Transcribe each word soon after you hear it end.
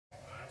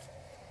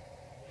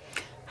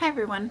Hi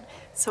everyone.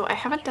 So I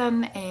haven't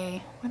done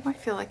a, why do I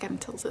feel like I'm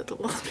tilted a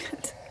little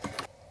bit?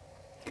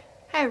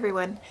 Hi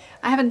everyone.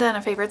 I haven't done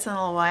a favorites in a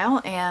little while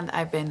and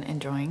I've been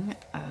enjoying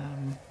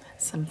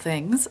some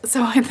things,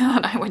 so I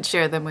thought I would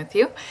share them with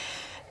you.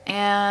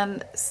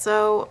 And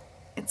so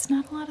it's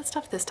not a lot of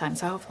stuff this time,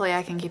 so hopefully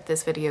I can keep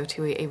this video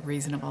to a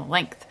reasonable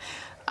length.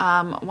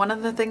 One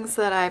of the things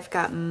that I've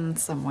gotten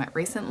somewhat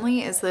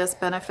recently is this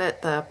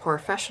Benefit, the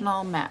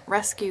Porefessional Matte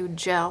Rescue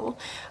Gel.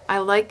 I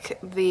like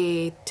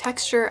the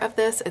texture of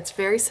this. It's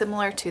very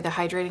similar to the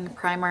Hydrating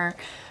Primer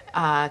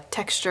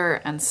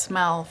texture and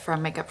smell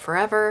from Makeup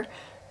Forever.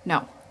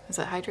 No, is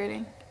it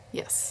hydrating?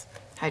 Yes,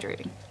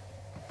 hydrating.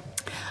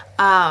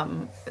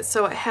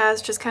 So it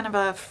has just kind of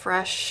a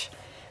fresh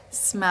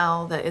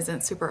smell that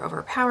isn't super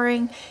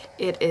overpowering.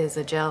 It is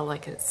a gel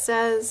like it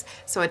says,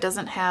 so it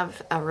doesn't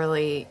have a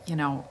really, you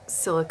know,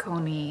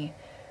 silicone-y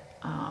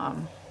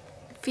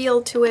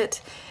feel to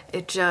it.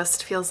 It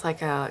just feels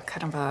like a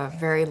kind of a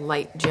very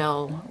light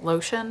gel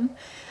lotion.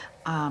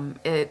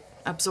 It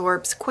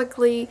absorbs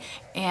quickly,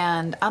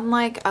 and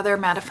unlike other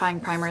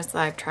mattifying primers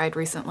that I've tried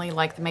recently,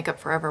 like the Makeup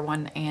Forever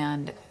one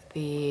and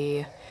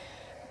the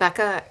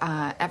Becca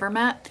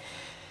Evermatte,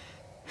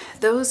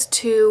 those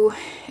two,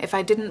 if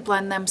I didn't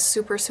blend them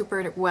super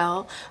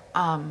well,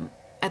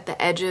 at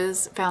the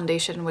edges,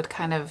 foundation would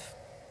kind of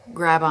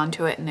grab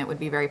onto it and it would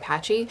be very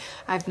patchy.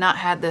 I've not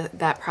had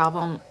that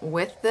problem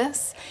with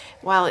this.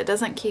 While it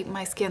doesn't keep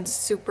my skin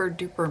super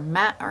duper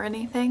matte or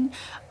anything,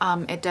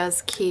 it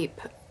does keep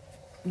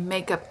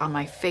makeup on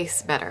my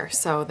face better,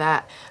 so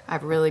that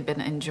I've really been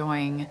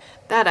enjoying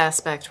that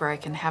aspect where I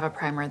can have a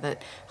primer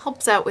that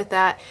helps out with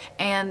that.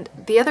 And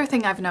the other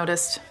thing I've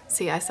noticed,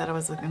 see, I said it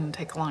was going to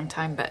take a long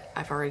time, but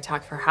I've already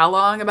talked for how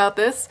long about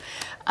this.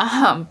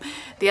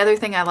 The other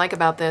thing I like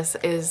about this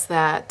is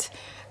that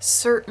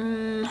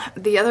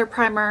the other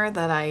primer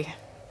that I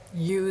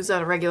use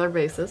on a regular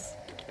basis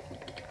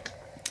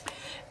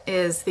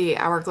is the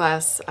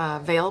Hourglass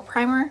Veil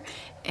Primer,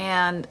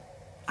 and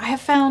I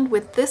have found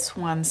with this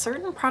one,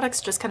 certain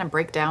products just kind of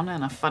break down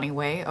in a funny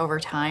way over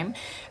time.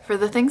 For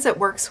the things it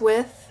works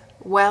with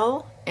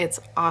well, it's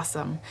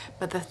awesome.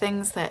 But the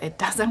things that it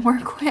doesn't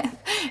work with,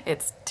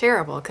 it's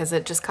terrible, because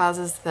it just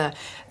causes the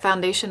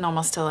foundation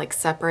almost to like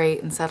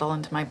separate and settle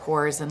into my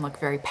pores and look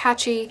very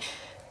patchy.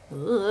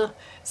 Ugh.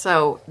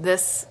 So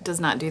this does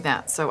not do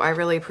that. So I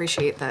really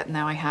appreciate that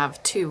now I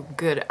have two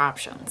good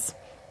options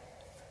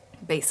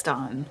based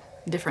on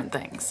different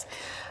things.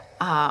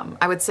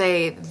 I would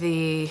say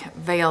the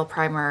Veil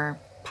Primer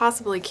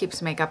possibly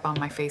keeps makeup on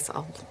my face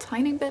a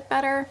tiny bit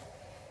better.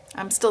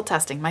 I'm still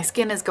testing. My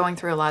skin is going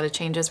through a lot of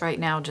changes right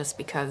now just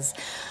because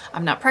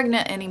I'm not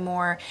pregnant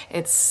anymore.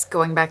 It's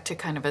going back to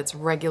kind of its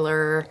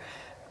regular,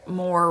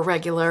 more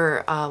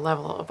regular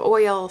level of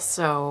oil.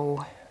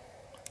 So,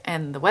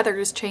 and the weather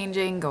is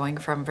changing, going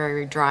from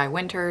very dry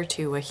winter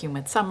to a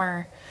humid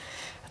summer.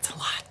 That's a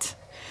lot.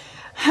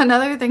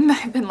 Another thing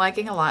that I've been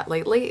liking a lot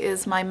lately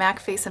is my MAC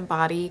Face and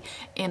Body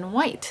in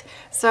white.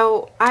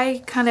 So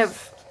I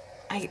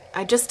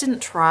just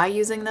didn't try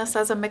using this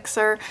as a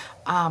mixer.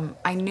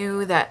 I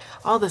knew that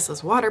all this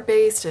is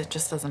water-based, it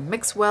just doesn't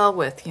mix well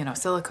with, you know,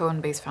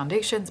 silicone-based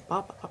foundations,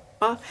 blah, blah, blah,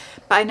 blah.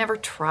 But I never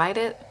tried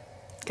it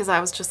because I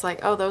was just like,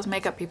 oh, those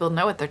makeup people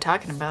know what they're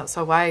talking about,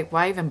 so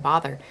why even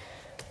bother?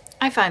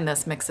 I find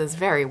this mixes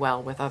very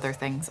well with other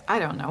things. I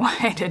don't know why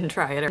I didn't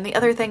try it. And the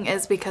other thing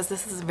is, because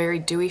this is a very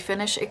dewy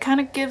finish, it kind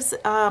of gives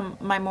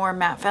my more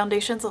matte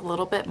foundations a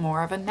little bit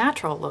more of a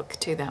natural look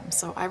to them.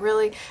 So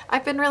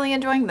I've been really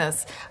enjoying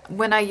this.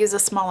 When I use a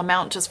small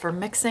amount just for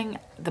mixing,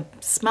 the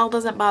smell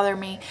doesn't bother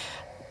me.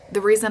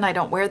 The reason I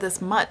don't wear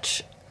this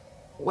much,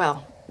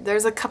 well,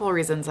 there's a couple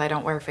reasons I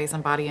don't wear face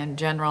and body in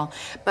general,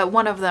 but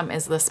one of them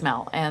is the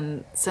smell.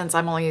 And since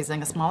I'm only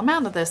using a small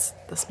amount of this,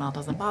 the smell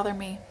doesn't bother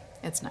me.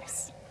 It's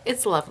nice.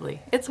 It's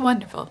lovely. It's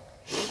wonderful.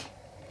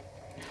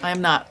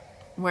 I'm not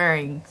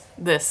wearing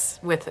this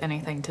with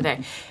anything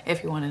today,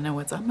 if you want to know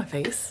what's on my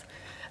face.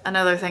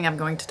 Another thing I'm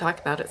going to talk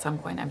about at some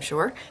point, I'm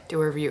sure,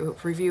 do a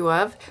review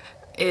of,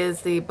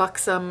 is the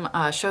Buxom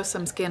Show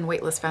Some Skin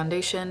Weightless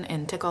Foundation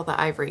in Tickle the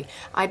Ivory.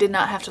 I did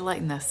not have to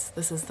lighten this.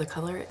 This is the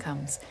color it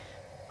comes.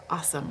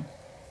 Awesome.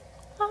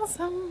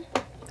 Awesome.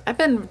 I've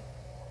been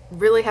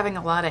really having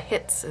a lot of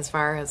hits as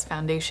far as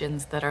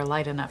foundations that are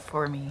light enough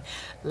for me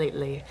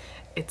lately.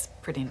 It's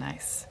pretty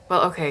nice.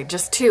 Well, okay,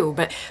 just two,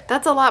 but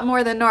that's a lot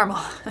more than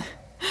normal.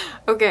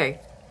 Okay.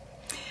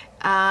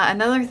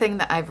 Another thing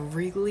that I've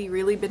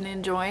really been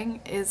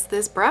enjoying is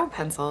this brow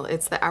pencil.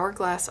 It's the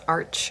Hourglass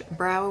Arch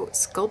Brow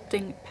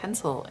Sculpting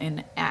Pencil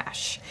in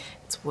Ash.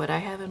 It's what I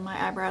have in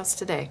my eyebrows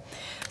today.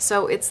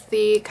 So it's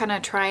the kind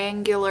of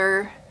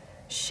triangular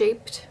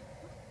shaped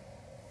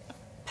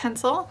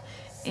pencil,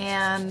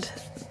 and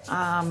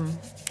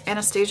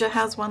Anastasia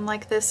has one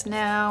like this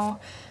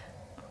now.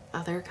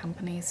 Other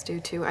companies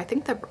do too. I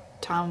think the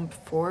Tom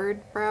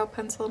Ford brow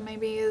pencil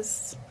maybe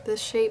is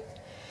this shape.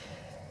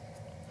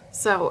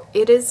 So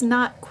it is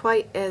not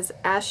quite as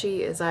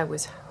ashy as I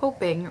was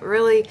hoping.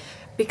 Really,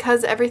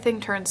 because everything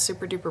turns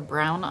super duper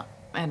brown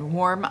and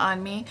warm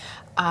on me.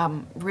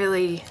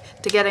 Really,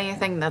 to get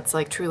anything that's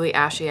like truly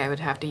ashy, I would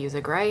have to use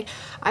a gray.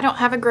 I don't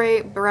have a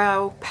gray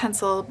brow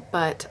pencil,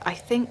 but I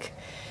think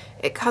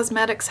It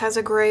Cosmetics has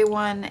a gray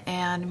one,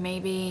 and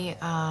maybe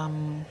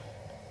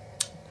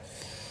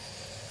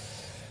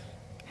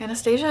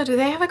Anastasia, do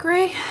they have a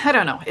gray? I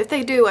don't know. If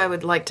they do, I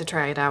would like to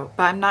try it out,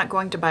 but I'm not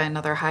going to buy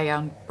another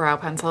high-end brow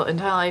pencil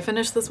until I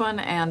finish this one,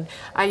 and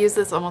I use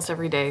this almost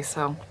every day,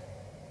 so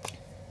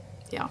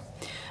yeah.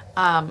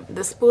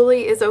 The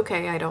spoolie is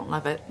okay. I don't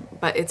love it,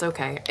 but it's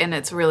okay, and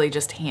it's really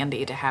just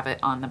handy to have it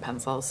on the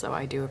pencil, so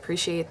I do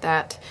appreciate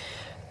that.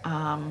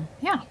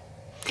 Yeah.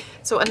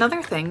 So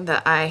another thing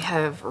that I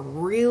have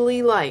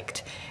really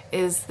liked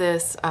is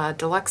this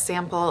deluxe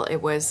sample.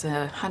 It was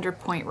a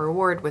 100-point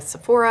reward with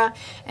Sephora,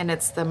 and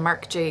it's the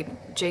Marc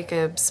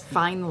Jacobs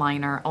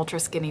Fineliner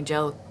Ultra Skinny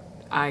Gel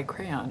Eye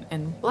Crayon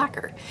in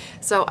Blacquer.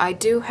 So I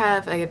do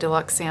have a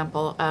deluxe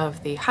sample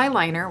of the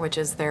highliner, which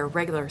is their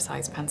regular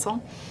size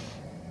pencil.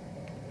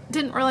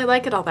 Didn't really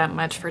like it all that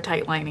much for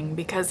tight lining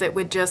because it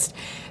would just,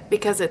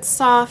 because it's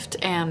soft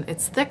and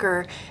it's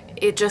thicker,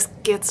 it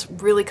just gets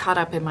really caught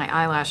up in my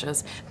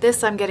eyelashes.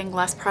 This, I'm getting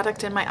less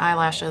product in my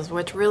eyelashes,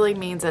 which really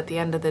means at the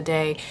end of the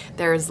day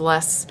there's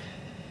less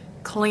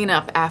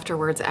cleanup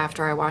afterwards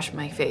after I wash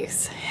my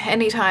face.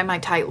 Anytime I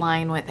tight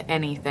line with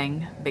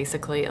anything,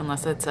 basically,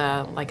 unless it's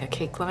like a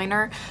cake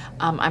liner,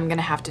 I'm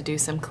gonna have to do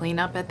some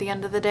cleanup at the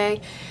end of the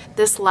day.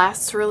 This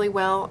lasts really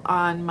well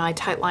on my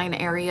tight line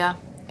area.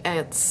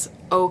 It's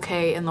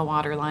okay in the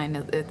waterline.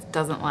 It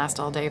doesn't last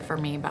all day for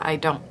me, but I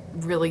don't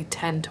really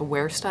tend to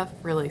wear stuff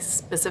really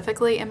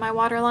specifically in my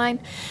waterline.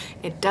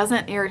 It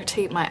doesn't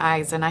irritate my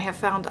eyes, and I have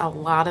found a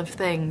lot of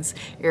things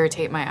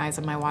irritate my eyes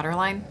in my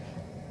waterline.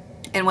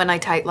 And when I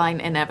tight line,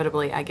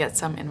 inevitably I get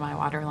some in my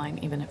waterline,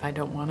 even if I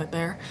don't want it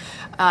there.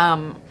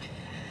 Yeah,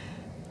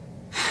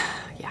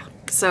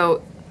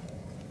 so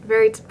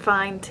very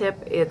fine tip.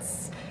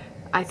 It's,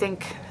 I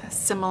think,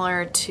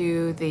 similar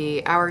to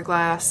the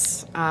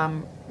Hourglass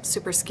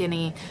super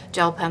skinny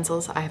gel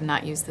pencils. I have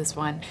not used this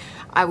one.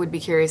 I would be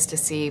curious to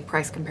see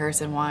price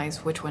comparison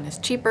wise which one is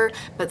cheaper,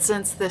 but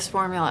since this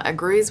formula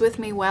agrees with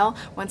me well,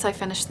 once I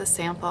finish the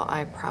sample,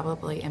 I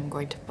probably am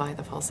going to buy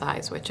the full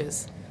size, which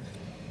is,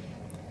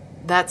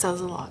 that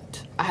says a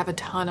lot. I have a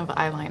ton of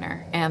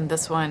eyeliner, and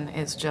this one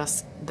is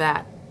just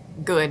that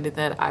good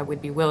that I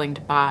would be willing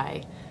to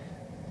buy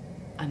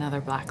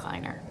another black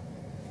liner.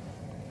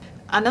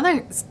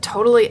 Another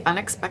totally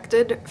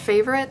unexpected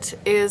favorite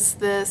is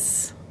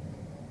this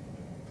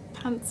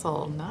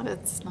pencil.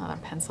 It's not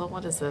a pencil.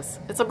 What is this?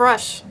 It's a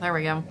brush. There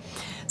we go.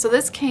 So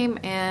this came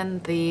in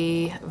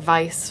the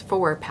Vice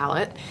 4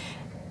 palette.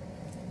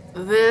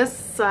 This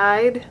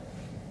side,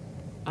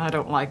 I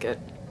don't like it.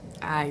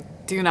 I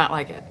do not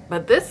like it.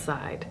 But this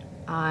side,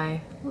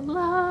 I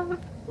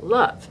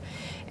love.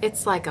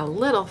 It's like a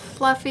little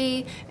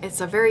fluffy.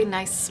 It's a very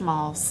nice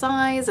small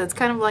size. It's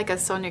kind of like a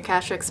Sonia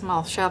Kashuk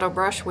small shadow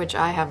brush, which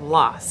I have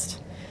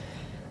lost.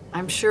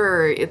 I'm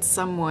sure it's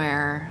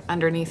somewhere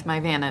underneath my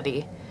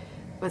vanity.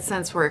 But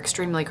since we're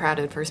extremely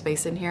crowded for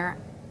space in here,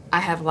 I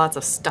have lots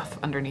of stuff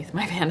underneath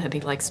my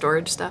vanity, like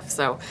storage stuff,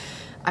 so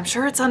I'm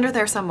sure it's under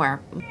there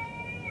somewhere.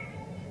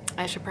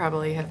 I should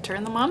probably have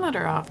turned the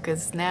monitor off,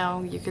 because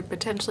now you could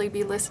potentially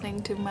be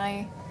listening to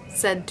my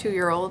said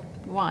 2-year-old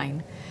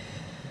whine.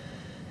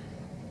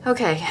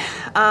 Okay,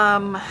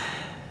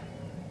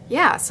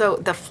 yeah, so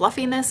the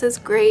fluffiness is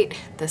great,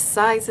 the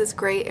size is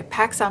great, it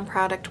packs on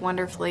product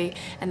wonderfully,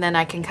 and then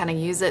I can kind of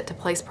use it to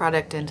place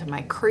product into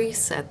my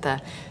crease at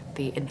the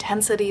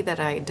intensity that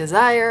I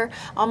desire.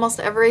 Almost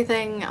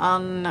everything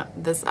on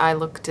this eye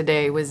look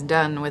today was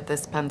done with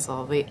this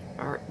pencil.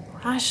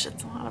 Gosh,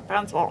 it's not a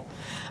pencil.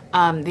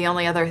 The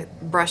only other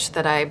brush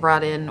that I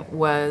brought in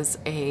was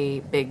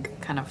a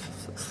big kind of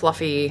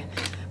fluffy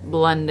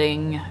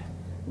blending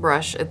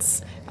brush.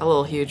 It's a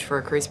little huge for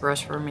a crease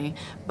brush for me,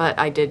 but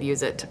I did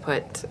use it to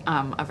put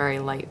a very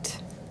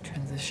light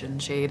transition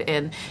shade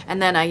in,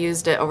 and then I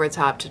used it over the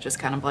top to just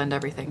kind of blend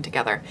everything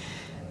together.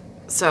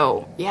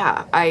 So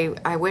yeah,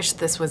 I wish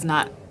this was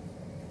not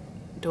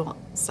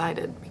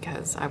dual-sided,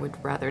 because I would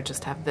rather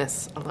just have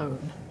this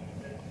alone.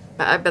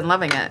 But I've been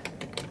loving it.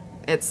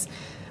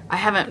 I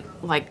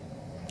haven't like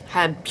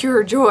had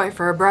pure joy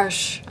for a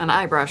brush, an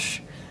eye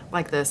brush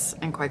like this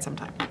in quite some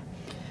time.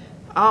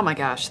 Oh my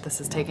gosh,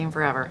 this is taking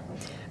forever.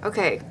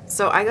 Okay,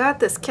 so I got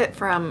this kit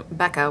from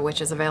Becca,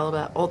 which is available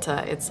at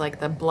Ulta. It's like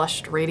the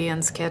Blushed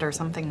Radiance kit or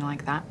something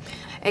like that.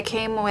 It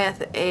came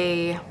with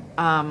a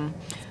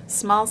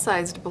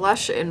small-sized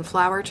blush in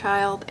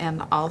Flowerchild,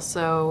 and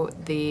also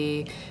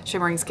the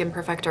Shimmering Skin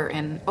Perfector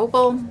in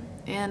Opal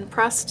in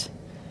pressed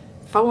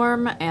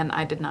form, and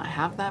I did not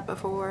have that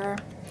before.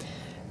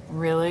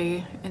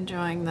 Really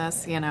enjoying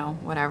this, you know,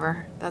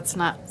 whatever. That's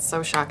not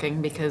so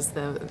shocking because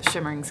the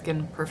Shimmering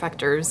Skin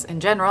Perfectors in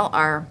general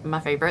are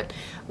my favorite.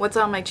 What's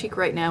on my cheek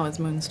right now is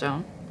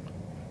Moonstone.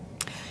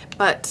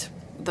 But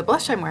the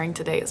blush I'm wearing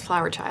today is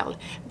Flowerchild.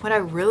 What I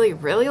really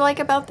like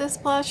about this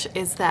blush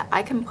is that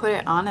I can put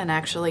it on and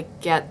actually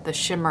get the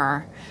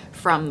shimmer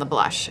from the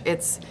blush.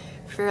 It's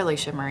fairly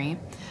shimmery.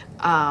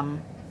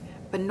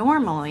 but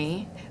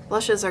normally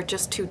blushes are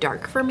just too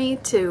dark for me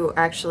to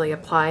actually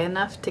apply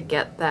enough to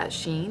get that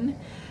sheen.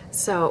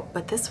 So,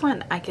 but this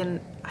one I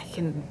can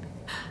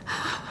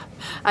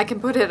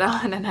put it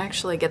on and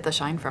actually get the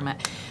shine from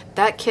it.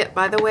 That kit,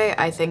 by the way,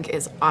 I think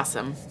is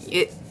awesome.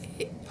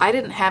 I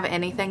didn't have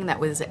anything that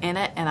was in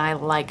it, and I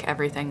like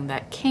everything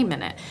that came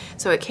in it.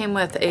 So it came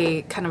with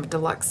a kind of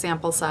deluxe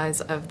sample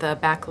size of the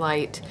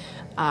backlight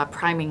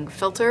priming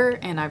filter,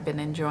 and I've been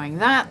enjoying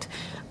that.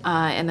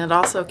 And it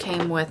also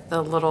came with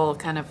the little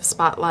kind of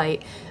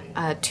spotlight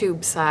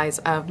tube size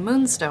of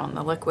Moonstone,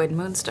 the liquid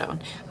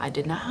Moonstone. I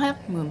did not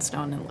have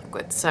Moonstone in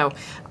liquid, so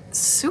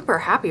super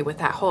happy with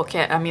that whole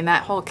kit. I mean,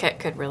 that whole kit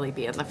could really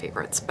be in the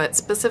favorites, but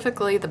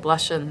specifically the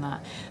blush and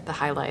the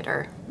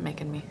highlighter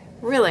making me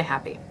really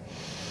happy.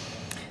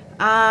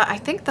 I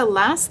think the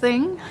last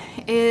thing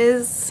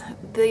is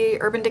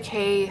the Urban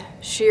Decay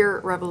Sheer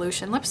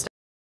Revolution lipstick.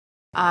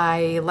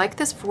 I like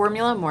this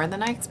formula more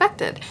than I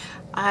expected.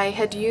 I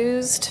had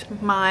used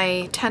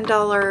my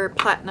 $10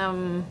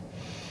 platinum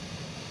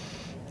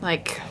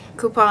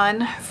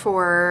coupon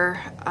for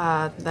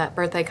that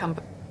birthday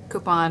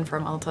coupon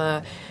from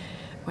Ulta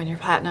when your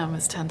platinum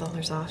is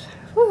 $10 off.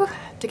 Whew,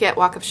 to get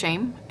Walk of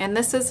Shame. And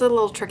this is a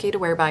little tricky to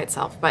wear by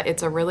itself, but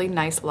it's a really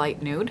nice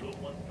light nude.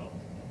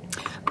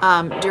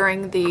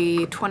 During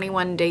the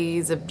 21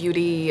 Days of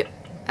Beauty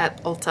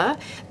at Ulta,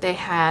 they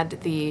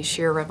had the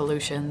Sheer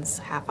Revolutions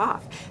half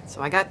off.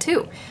 So I got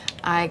two.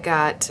 I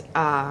got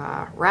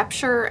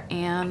Rapture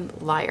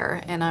and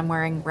Liar, and I'm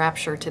wearing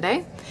Rapture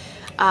today.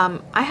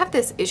 I have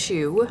this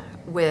issue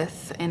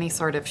with any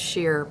sort of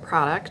sheer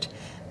product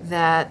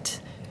that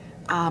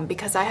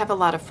because I have a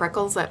lot of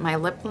freckles at my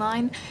lip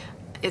line,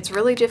 it's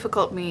really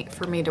difficult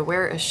for me to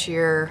wear a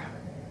sheer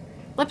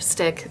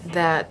lipstick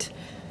that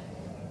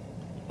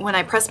when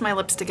I press my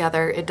lips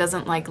together, it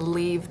doesn't like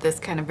leave this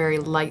kind of very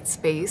light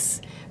space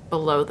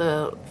below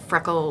the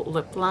freckle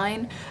lip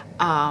line.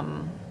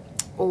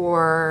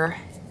 Or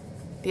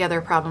the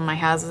other problem I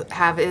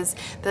have is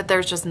that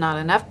there's just not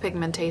enough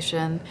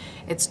pigmentation.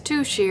 It's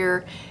too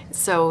sheer,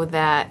 so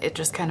that it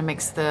just kind of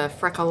makes the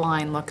freckle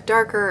line look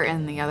darker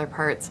and the other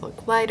parts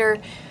look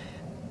lighter.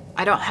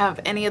 I don't have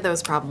any of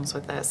those problems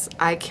with this.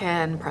 I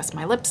can press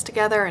my lips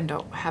together and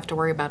don't have to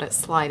worry about it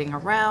sliding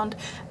around.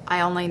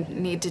 I only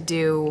need to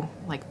do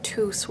like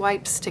 2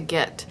 swipes to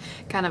get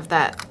kind of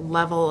that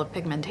level of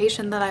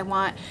pigmentation that I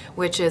want,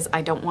 which is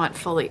I don't want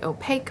fully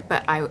opaque,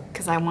 but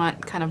because I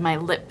want kind of my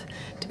lip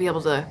to be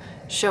able to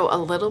show a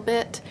little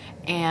bit,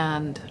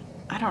 and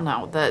I don't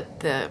know,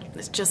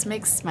 it just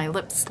makes my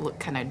lips look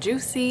kind of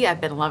juicy.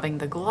 I've been loving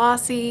the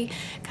glossy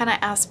kind of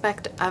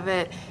aspect of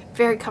it.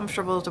 Very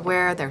comfortable to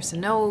wear. There's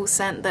no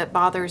scent that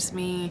bothers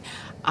me.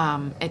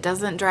 It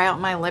doesn't dry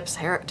out my lips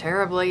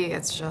terribly.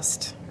 It's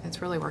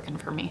really working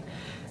for me.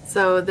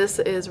 So this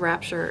is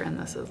Rapture and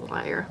this is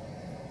Liar.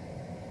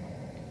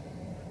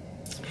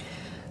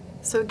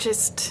 So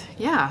just,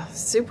 yeah,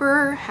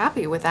 super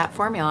happy with that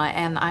formula,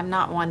 and I'm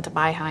not one to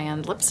buy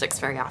high-end lipsticks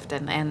very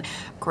often, and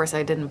of course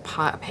I didn't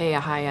pay a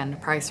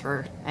high-end price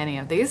for any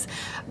of these,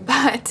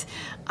 but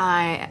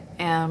I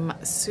am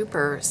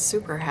super,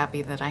 super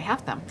happy that I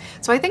have them.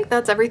 So I think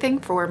that's everything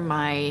for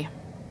my,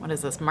 what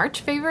is this,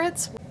 March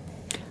favorites?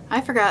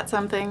 I forgot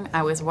something.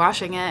 I was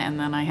washing it and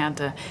then I had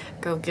to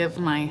go give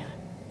my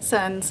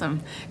son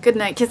some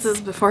goodnight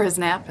kisses before his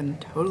nap and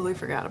totally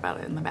forgot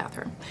about it in the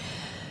bathroom.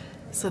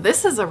 So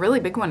this is a really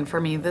big one for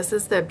me. This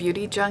is the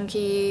Beauty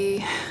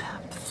Junkie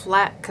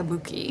Flat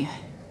Kabuki.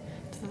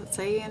 Does it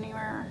say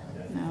anywhere?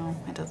 No,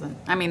 it doesn't.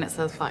 I mean, it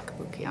says Flat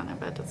Kabuki on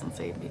it, but it doesn't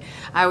say.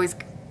 I always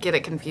get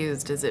it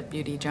confused. Is it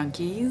Beauty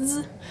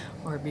Junkees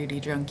or Beauty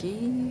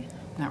Junkie?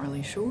 Not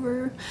really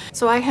sure.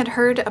 So I had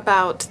heard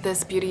about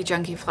this Beauty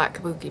Junkie Flat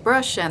Kabuki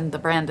brush and the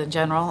brand in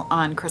general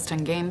on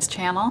Kristen Games'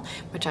 channel,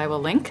 which I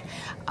will link.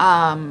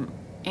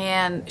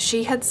 And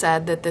she had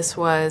said that this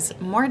was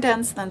more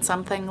dense than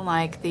something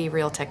like the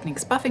Real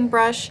Techniques buffing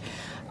brush,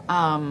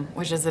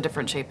 which is a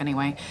different shape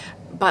anyway,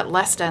 but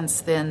less dense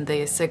than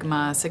the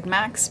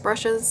Sigmax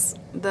brushes,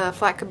 the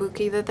Flat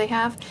Kabuki that they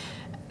have.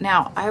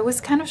 Now, I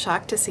was kind of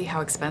shocked to see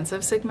how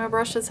expensive Sigma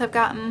brushes have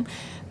gotten.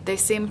 They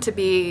seem to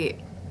be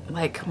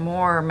like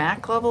more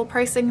MAC level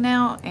pricing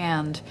now,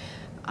 and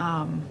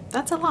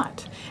that's a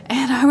lot.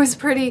 And I was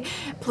pretty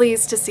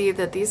pleased to see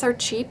that these are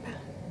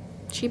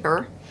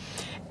cheaper.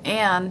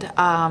 And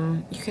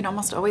you can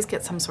almost always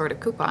get some sort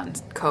of coupon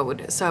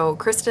code. So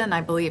Kristen,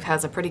 I believe,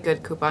 has a pretty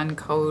good coupon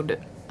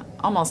code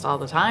almost all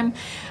the time.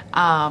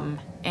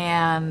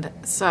 And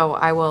so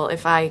I will,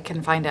 if I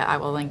can find it, I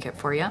will link it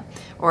for you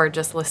or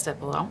just list it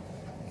below.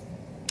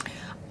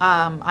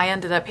 I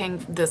ended up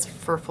paying this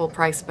for full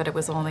price, but it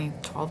was only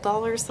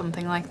 $12,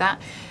 something like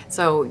that.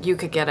 So you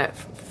could get it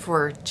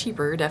for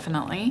cheaper,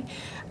 definitely.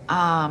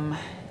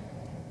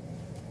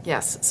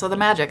 Yes, so the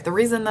magic, the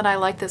reason that I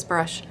like this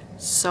brush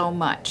so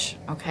much,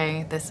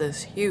 okay, this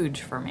is huge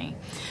for me.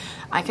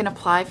 I can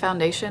apply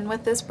foundation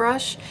with this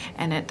brush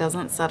and it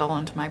doesn't settle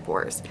into my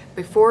pores.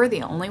 Before,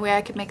 the only way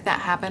I could make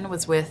that happen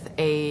was with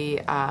a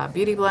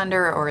beauty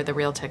blender or the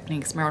Real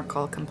Techniques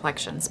Miracle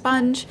Complexion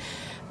Sponge,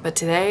 But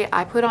today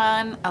I put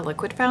on a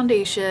liquid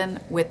foundation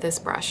with this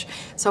brush.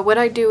 So what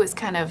I do is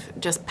kind of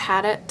just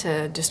pat it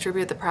to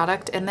distribute the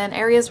product, and then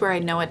areas where I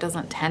know it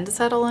doesn't tend to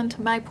settle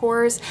into my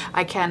pores,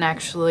 I can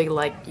actually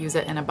like use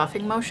it in a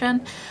buffing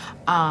motion.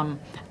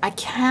 I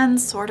can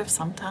sort of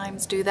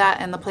sometimes do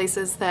that in the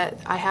places that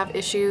I have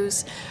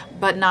issues,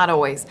 but not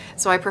always.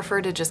 So I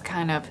prefer to just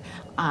kind of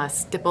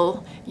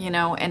stipple, you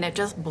know, and it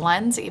just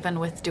blends even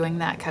with doing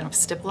that kind of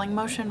stippling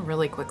motion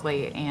really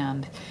quickly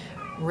and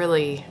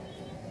really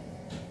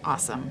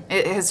awesome.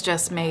 It has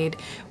just made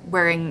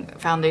wearing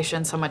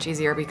foundation so much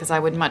easier because I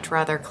would much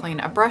rather clean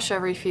a brush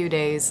every few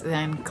days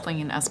than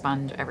clean a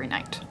sponge every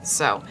night.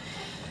 So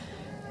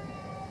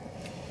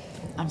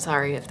I'm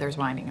sorry if there's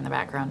whining in the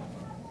background.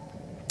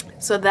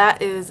 So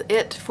that is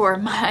it for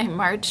my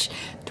March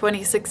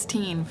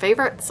 2016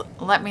 favorites.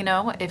 Let me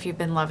know if you've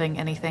been loving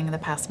anything in the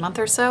past month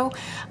or so.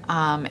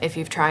 If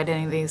you've tried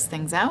any of these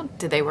things out,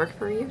 did they work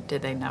for you?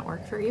 Did they not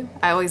work for you?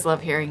 I always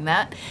love hearing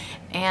that.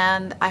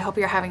 And I hope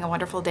you're having a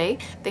wonderful day.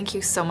 Thank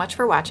you so much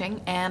for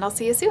watching, and I'll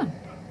see you soon.